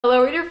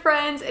Hello reader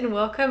friends and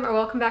welcome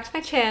back to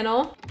my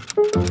channel.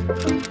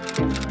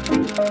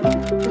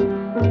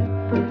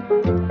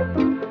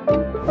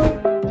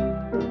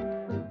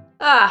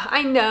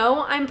 I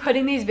know I'm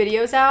putting these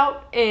videos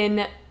out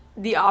in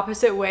the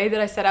opposite way that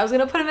I said I was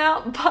gonna put them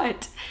out,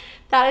 but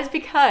that is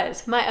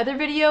because my other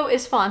video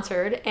is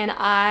sponsored and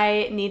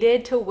I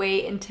needed to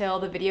wait until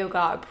the video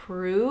got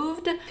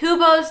approved to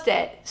post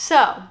it.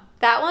 So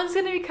that one's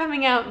gonna be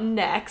coming out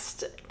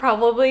next,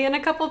 probably in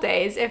a couple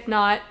days, if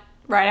not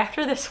right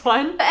after this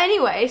one. But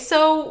anyway,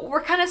 so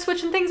we're kind of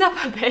switching things up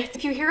a bit.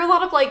 If you hear a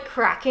lot of like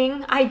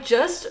cracking, I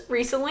just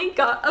recently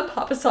got a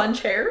Papasan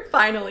chair,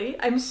 finally.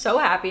 I'm so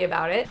happy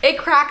about it. It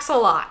cracks a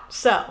lot,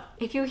 so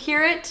if you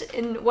hear it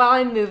while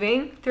I'm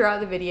moving throughout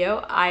the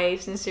video, I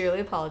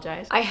sincerely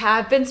apologize. I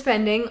have been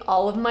spending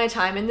all of my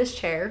time in this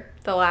chair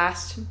the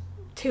last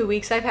 2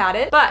 weeks I've had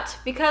it, but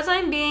because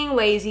I'm being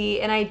lazy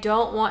and I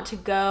don't want to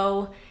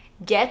go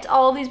get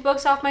all these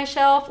books off my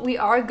shelf, we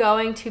are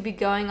going to be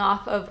going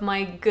off of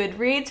my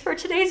Goodreads for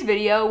today's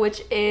video,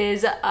 which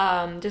is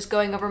just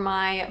going over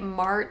my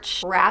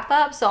March wrap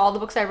up. So all the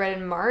books I read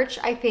in March.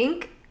 I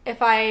think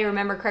if I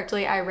remember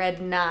correctly, I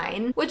read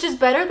 9, which is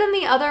better than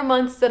the other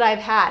months that I've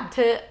had.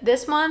 To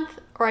this month,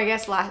 or I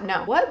guess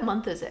what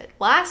month is it?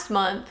 Last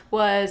month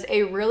was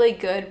a really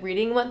good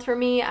reading month for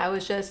me. I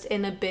was just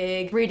in a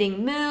big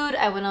reading mood.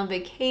 I went on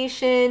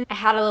vacation. I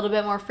had a little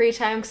bit more free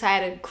time because I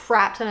had a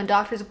crap ton of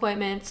doctor's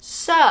appointments.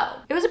 So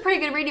it was a pretty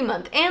good reading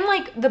month. And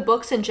like the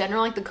books in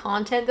general, like the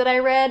content that I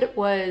read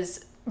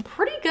was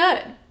pretty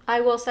good, I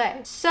will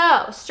say.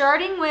 So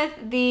starting with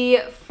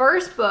the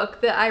first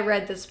book that I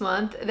read this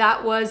month,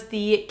 that was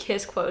The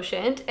Kiss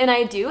Quotient, and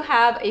I do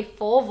have a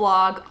full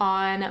vlog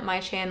on my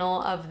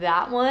channel of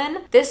that one.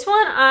 This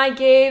one I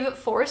gave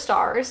 4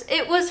 stars.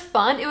 It was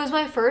fun. It was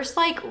my first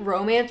like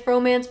romance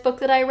book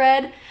that I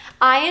read.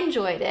 I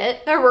enjoyed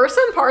it. There were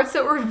some parts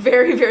that were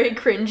very, very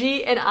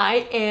cringy, and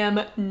I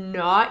am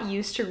not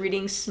used to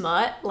reading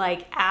smut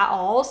like at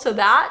all. So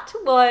that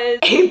was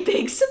a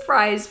big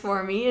surprise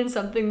for me and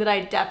something that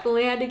I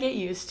definitely had to get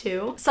used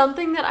to.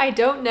 Something that I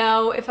don't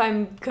know if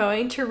I'm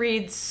going to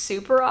read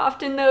super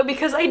often though,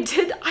 because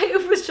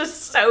it was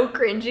just so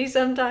cringy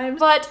sometimes.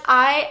 But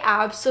I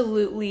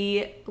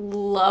absolutely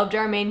loved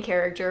our main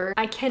character.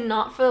 I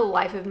cannot for the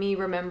life of me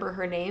remember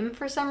her name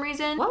for some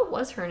reason. What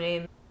was her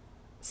name?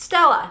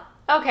 Stella.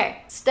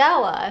 Okay,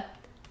 Stella,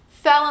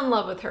 fell in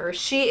love with her.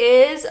 She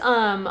is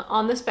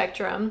on the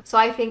spectrum, so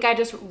I think I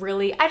just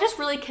really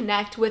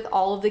connect with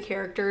all of the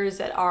characters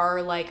that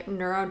are like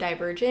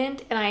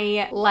neurodivergent, and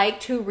I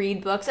like to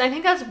read books. And I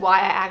think that's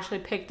why I actually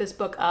picked this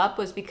book up,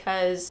 was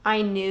because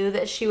I knew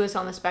that she was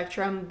on the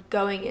spectrum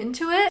going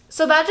into it.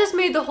 So that just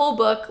made the whole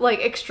book like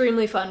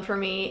extremely fun for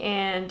me,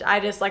 and I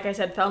just, like I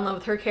said, fell in love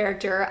with her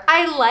character.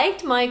 I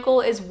liked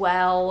Michael as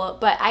well,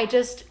 but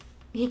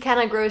he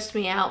kind of grossed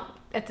me out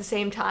at the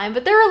same time,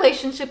 but their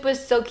relationship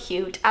was so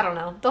cute. I don't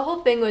know. The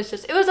whole thing was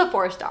just, it was a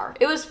 4 star.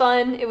 It was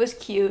fun. It was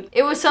cute.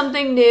 It was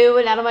something new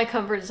and out of my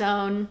comfort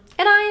zone,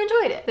 and I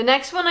enjoyed it. The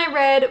next one I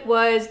read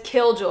was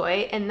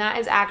Killjoy, and that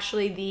is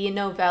actually the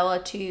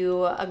novella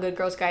to A Good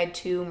Girl's Guide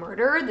to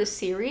Murder, the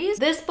series.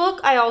 This book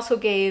I also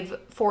gave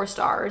 4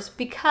 stars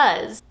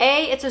because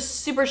A, it's a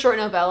super short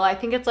novella. I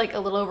think it's like a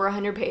little over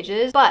 100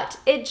 pages, but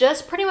it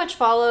just pretty much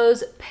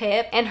follows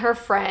Pip and her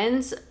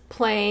friends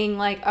playing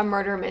like a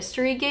murder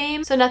mystery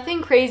game. So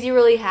nothing crazy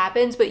really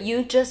happens, but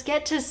you just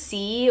get to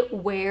see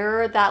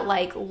where that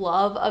like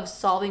love of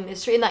solving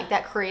mystery and like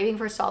that craving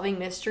for solving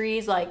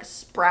mysteries like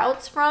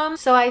sprouts from.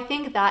 So I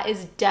think that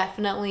is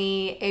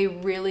definitely a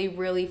really,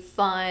 really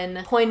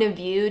fun point of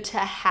view to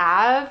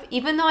have.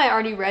 Even though I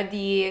already read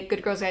the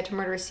Good Girl's Guide to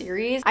Murder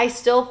series, I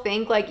still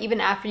think like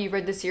even after you've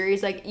read the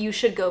series, like you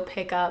should go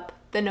pick up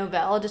the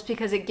novella, just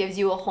because it gives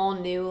you a whole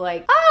new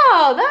like,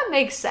 oh, that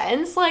makes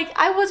sense. Like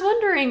I was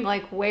wondering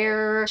like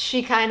where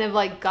she kind of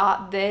like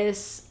got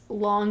this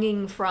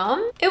longing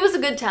from. It was a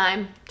good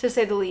time, to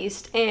say the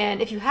least.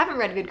 And if you haven't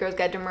read Good Girl's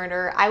Guide to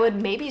Murder, I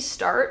would maybe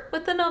start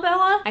with the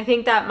novella. I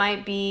think that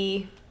might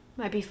be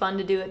fun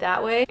to do it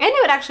that way. And it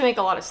would actually make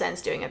a lot of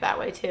sense doing it that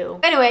way too.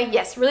 Anyway,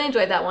 yes, really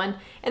enjoyed that one.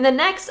 And the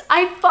next,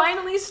 I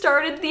finally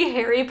started the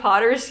Harry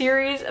Potter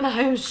series, and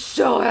I'm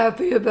so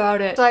happy about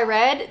it. So I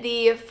read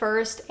the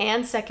first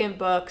and second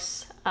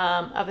books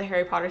of the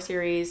Harry Potter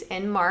series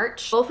in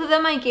March. Both of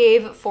them I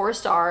gave 4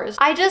 stars.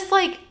 I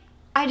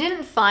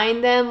didn't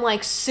find them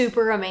like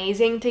super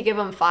amazing to give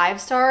them 5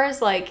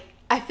 stars. Like,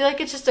 I feel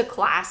like it's just a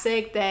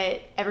classic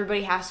that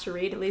everybody has to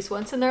read at least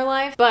once in their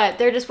life, but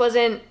there just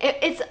wasn't,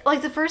 it's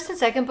like the first and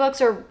second books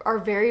are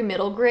very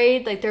middle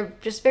grade. Like they're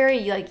just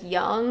very like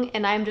young,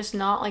 and I'm just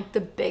not like the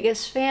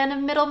biggest fan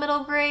of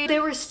middle grade. They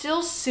were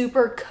still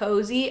super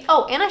cozy.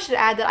 Oh, and I should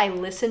add that I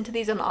listened to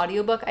these on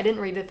audiobook. I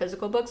didn't read the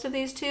physical books of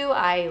these two.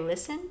 I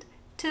listened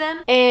to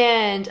them,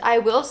 and I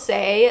will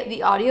say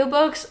the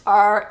audiobooks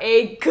are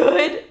a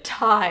good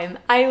time.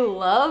 I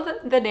love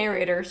the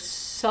narrator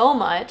so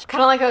much.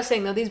 Kind of like I was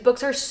saying though, these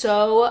books are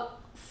so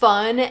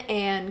fun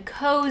and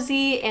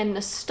cozy and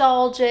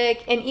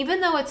nostalgic, and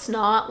even though it's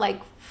not like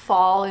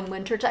fall and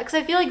winter time, because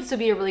I feel like this would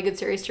be a really good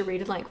series to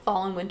read in like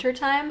fall and winter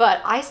time, but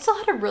I still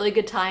had a really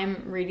good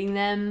time reading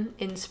them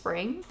in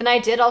spring. And I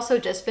did also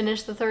just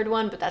finish the third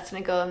one, but that's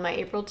gonna go in my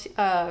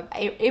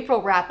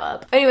April wrap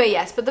up. Anyway,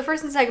 yes, but the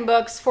first and second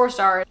books, 4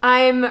 stars.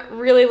 I'm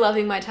really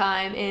loving my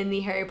time in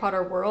the Harry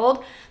Potter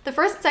world. The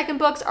first and second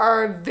books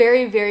are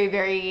very, very,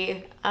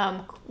 very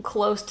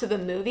close to the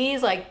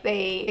movies. Like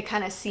they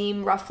kind of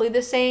seem roughly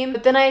the same.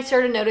 But then I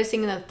started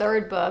noticing in the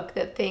third book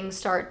that things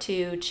start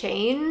to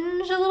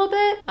change a little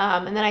bit.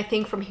 And then I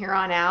think from here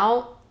on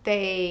out,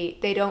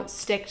 they don't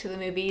stick to the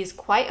movies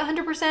quite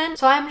 100%.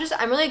 So I'm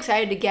really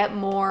excited to get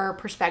more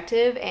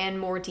perspective and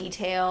more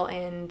detail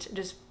and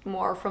just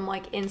more from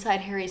like inside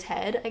Harry's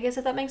head, I guess,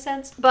 if that makes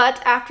sense.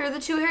 But after the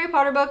 2 Harry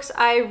Potter books,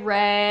 I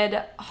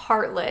read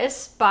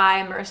Heartless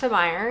by Marissa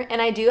Meyer, and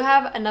I do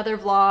have another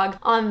vlog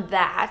on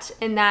that,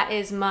 and that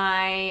is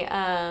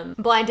my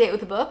blind date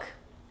with a book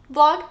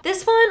vlog.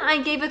 This one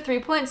I gave a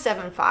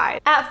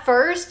 3.75. At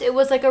first, it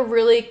was like a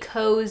really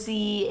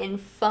cozy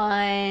and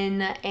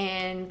fun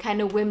and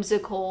kind of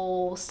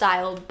whimsical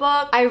styled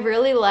book. I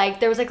really liked,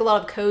 there was like a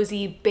lot of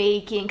cozy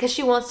baking, because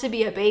she wants to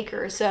be a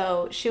baker,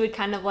 so she would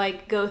kind of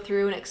like go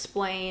through and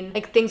explain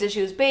like things that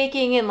she was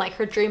baking and like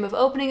her dream of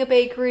opening a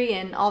bakery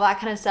and all that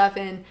kind of stuff,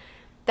 and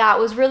that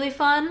was really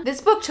fun. This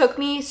book took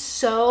me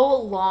so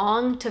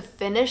long to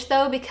finish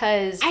though,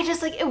 because I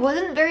just like, it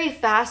wasn't very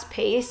fast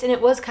paced and it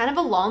was kind of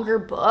a longer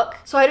book.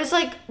 So I just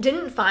like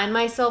didn't find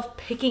myself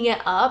picking it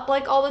up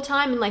like all the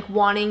time and like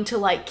wanting to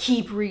like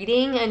keep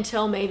reading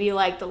until maybe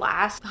like the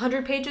last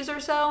 100 pages or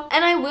so.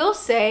 And I will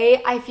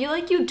say, I feel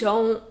like you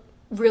don't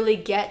really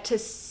get to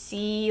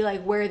see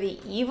like where the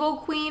evil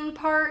queen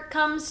part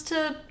comes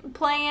to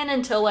play in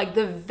until like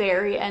the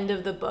very end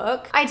of the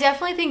book. I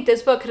definitely think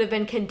this book could have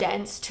been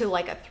condensed to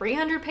like a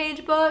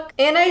 300-page book.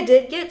 And I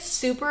did get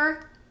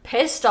super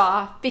pissed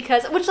off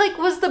because, which like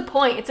was the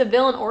point, it's a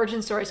villain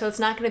origin story, so it's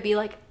not going to be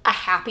like a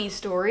happy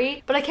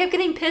story, but I kept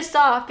getting pissed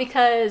off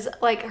because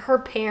like her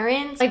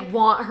parents like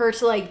want her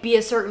to like be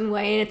a certain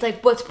way, and it's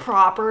like what's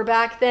proper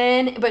back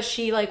then, but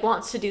she like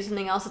wants to do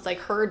something else. It's like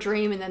her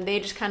dream, and then they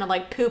just kind of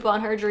like poop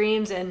on her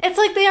dreams, and it's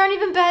like they aren't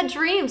even bad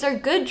dreams, they're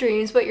good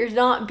dreams, but you're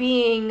not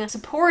being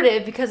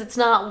supportive because it's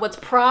not what's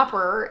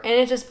proper, and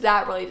it just,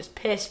 that really just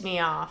pissed me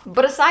off.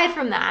 But aside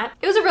from that,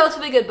 it was a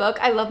relatively good book.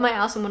 I love my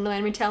Alice in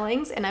Wonderland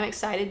retellings, and I'm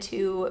excited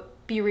to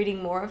be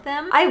reading more of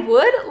them. I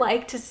would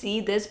like to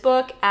see this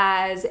book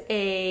as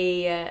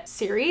a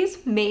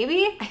series,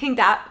 maybe. I think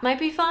that might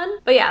be fun.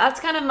 But yeah,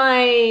 that's kind of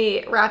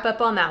my wrap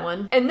up on that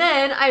one. And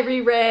then I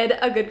reread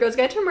A Good Girl's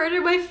Guide to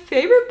Murder, my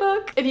favorite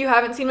book. If you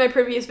haven't seen my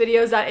previous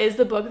videos, that is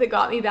the book that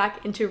got me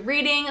back into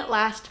reading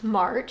last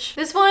March.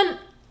 This one,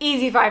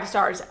 easy 5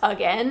 stars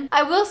again.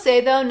 I will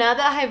say though, now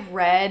that I've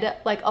read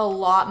like a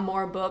lot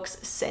more books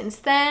since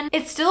then,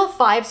 it's still a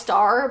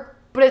 5-star,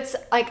 but it's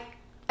like,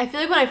 I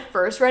feel like when I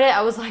first read it,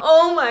 I was like,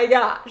 oh my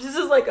gosh, this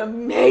is like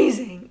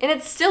amazing. And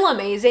it's still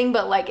amazing,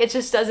 but like, it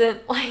just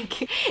doesn't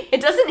like,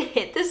 it doesn't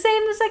hit the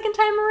same the second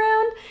time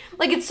around.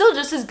 Like it's still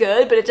just as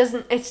good, but it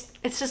doesn't, it's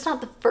just not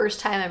the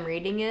first time I'm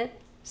reading it.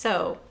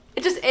 So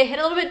it hit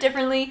a little bit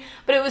differently,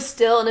 but it was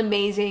still an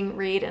amazing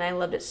read and I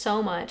loved it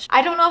so much.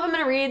 I don't know if I'm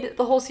gonna read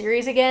the whole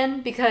series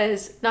again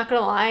because, not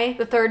gonna lie,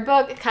 the third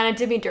book kind of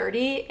did me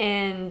dirty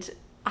and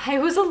I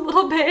was a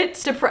little bit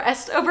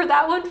depressed over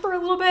that one for a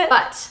little bit,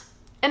 but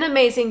an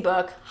amazing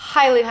book,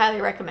 highly, highly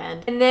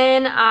recommend. And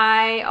then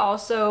I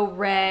also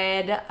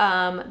read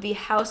The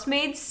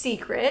Housemaid's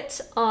Secret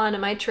on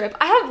my trip.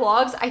 I have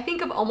vlogs, I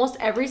think, of almost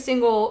every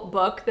single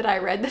book that I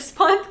read this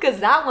month,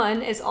 because that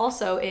one is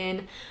also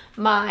in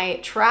my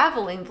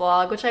traveling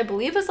vlog, which I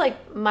believe is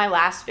like my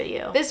last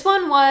video. This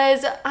one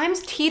was, I'm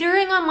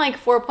teetering on like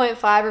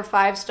 4.5 or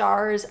 5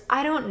 stars.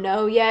 I don't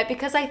know yet,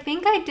 because I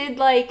think I did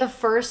like the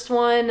first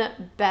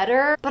one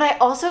better, but I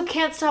also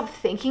can't stop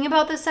thinking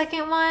about the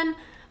second one.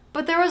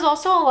 But there was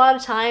also a lot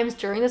of times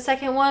during the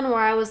second one where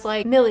I was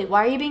like, Millie,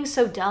 why are you being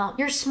so dumb?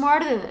 You're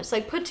smarter than this,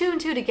 like put 2 and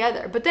 2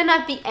 together. But then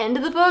at the end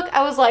of the book,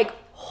 I was like,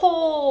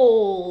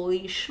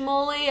 holy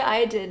schmoly,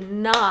 I did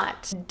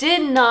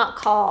not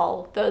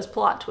call those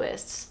plot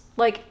twists,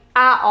 like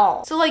at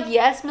all. So like,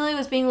 yes, Millie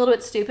was being a little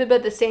bit stupid, but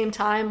at the same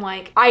time,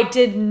 like I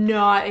did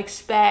not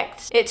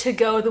expect it to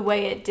go the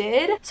way it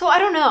did. So I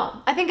don't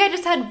know. I think I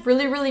just had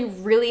really, really,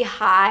 really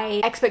high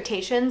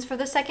expectations for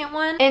the second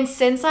one. And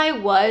since I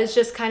was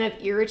just kind of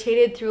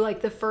irritated through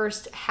like the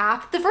first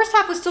half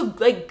was still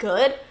like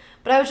good,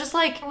 but I was just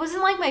like, it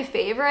wasn't like my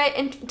favorite.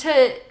 And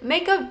to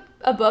make a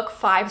book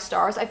 5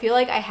 stars, I feel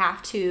like I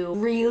have to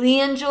really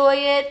enjoy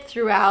it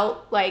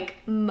throughout like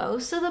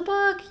most of the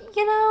book,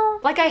 you know?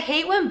 Like I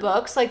hate when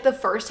books, like the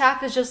first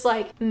half is just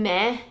like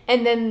meh,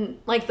 and then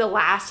like the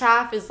last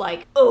half is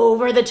like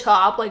over the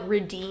top, like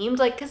redeemed,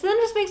 like, cause then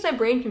it just makes my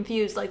brain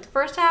confused. Like the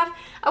first half,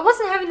 I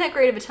wasn't having that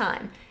great of a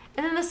time.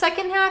 And then the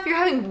second half, you're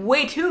having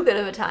way too good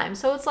of a time.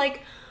 So it's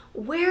like,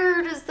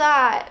 where does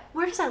that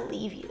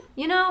leave you?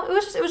 You know, it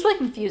was really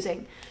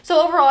confusing.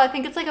 So overall, I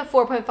think it's like a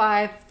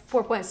 4.5,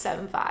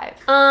 4.75.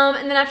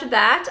 And then after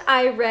that,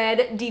 I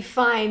read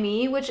Defy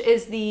Me, which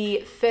is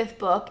the 5th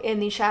book in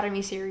the Shatter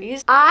Me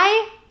series.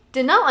 I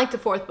did not like the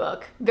 4th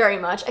book very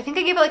much. I think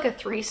I gave it like a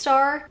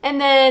 3-star.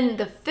 And then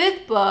the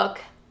 5th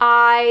book,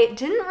 I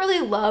didn't really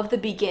love the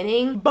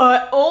beginning,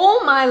 but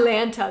oh my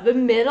Lanta, the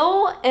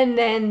middle and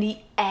then the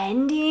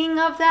ending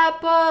of that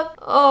book,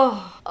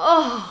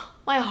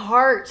 my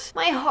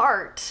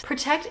heart.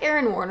 Protect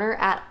Aaron Warner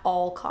at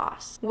all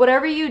costs.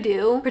 Whatever you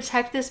do,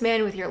 protect this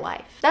man with your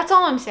life. That's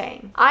all I'm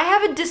saying. I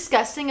have a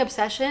disgusting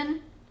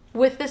obsession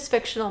with this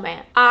fictional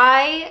man.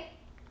 I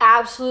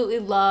absolutely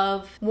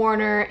love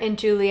Warner and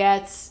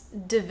Juliet's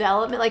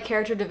development, like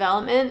character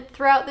development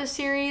throughout this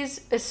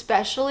series,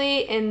 especially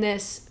in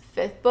this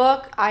 5th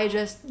book. I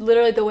just,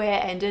 literally the way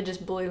it ended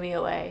just blew me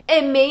away.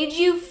 It made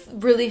you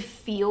really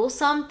feel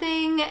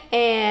something,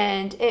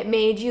 and it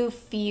made you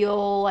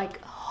feel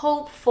like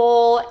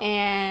hopeful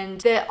and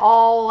that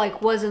all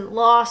like wasn't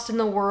lost in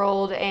the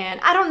world, and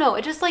I don't know,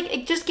 it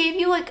just gave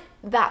you like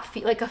that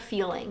like a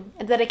feeling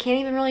that I can't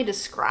even really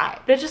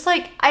describe. But it's just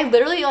like, I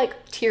literally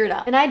like teared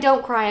up, and I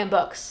don't cry in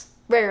books,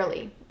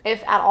 rarely,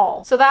 if at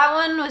all. So that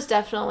one was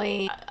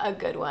definitely a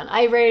good one.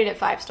 I rated it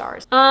 5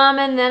 stars.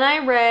 And then I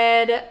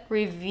read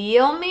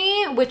Reveal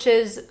Me, which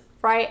is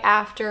right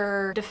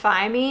after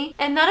Defy Me,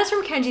 and that is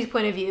from Kenji's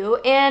point of view,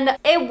 and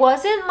it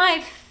wasn't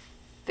my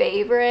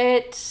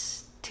favorite,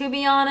 to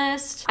be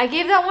honest. I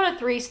gave that one a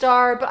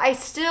 3-star, but I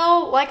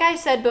still, like I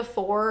said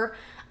before,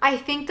 I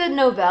think the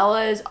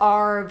novellas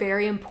are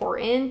very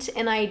important,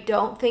 and I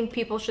don't think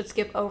people should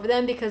skip over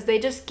them because they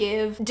just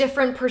give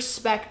different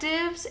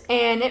perspectives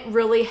and it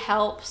really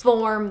helps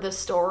form the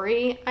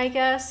story, I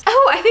guess.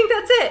 Oh, I think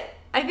that's it.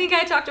 I think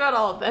I talked about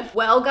all of them.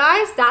 Well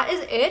guys, that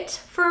is it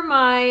for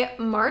my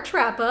March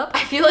wrap up.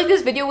 I feel like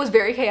this video was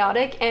very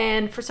chaotic,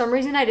 and for some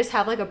reason I just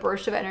have like a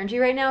burst of energy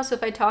right now, so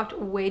if I talked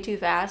way too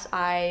fast,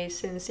 I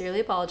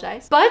sincerely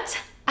apologize.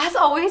 But as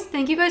always,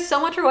 thank you guys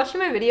so much for watching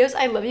my videos.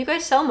 I love you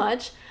guys so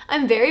much.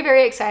 I'm very,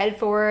 very excited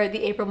for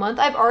the April month.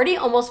 I've already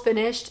almost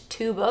finished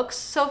 2 books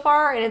so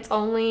far, and it's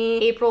only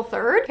April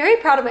 3rd. Very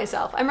proud of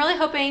myself. I'm really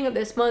hoping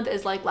this month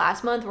is like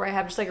last month, where I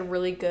have just like a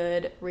really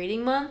good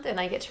reading month and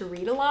I get to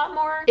read a lot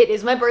more. It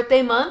is my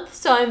birthday month,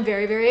 so I'm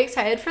very, very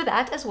excited for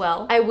that as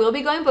well. I will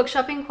be going book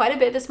shopping quite a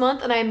bit this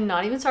month, and I'm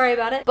not even sorry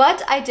about it.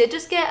 But I did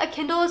just get a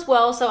Kindle as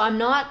well, so I'm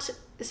not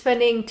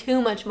spending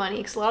too much money,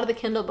 because a lot of the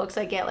Kindle books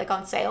I get like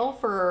on sale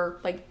for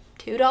like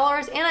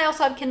 $2, and I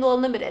also have Kindle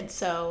Unlimited,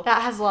 so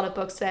that has a lot of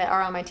books that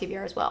are on my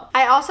TBR as well.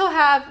 I also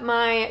have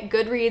my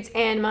Goodreads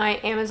and my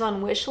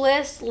Amazon wish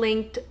list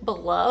linked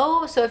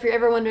below, so if you're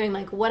ever wondering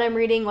like what I'm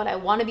reading, what I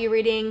want to be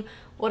reading,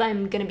 what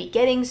I'm gonna be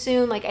getting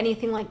soon, like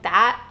anything like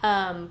that,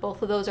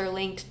 both of those are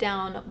linked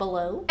down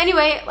below.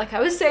 Anyway, like I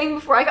was saying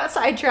before I got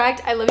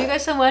sidetracked, I love you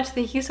guys so much.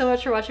 Thank you so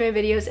much for watching my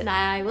videos, and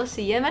I will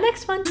see you in my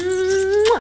next one.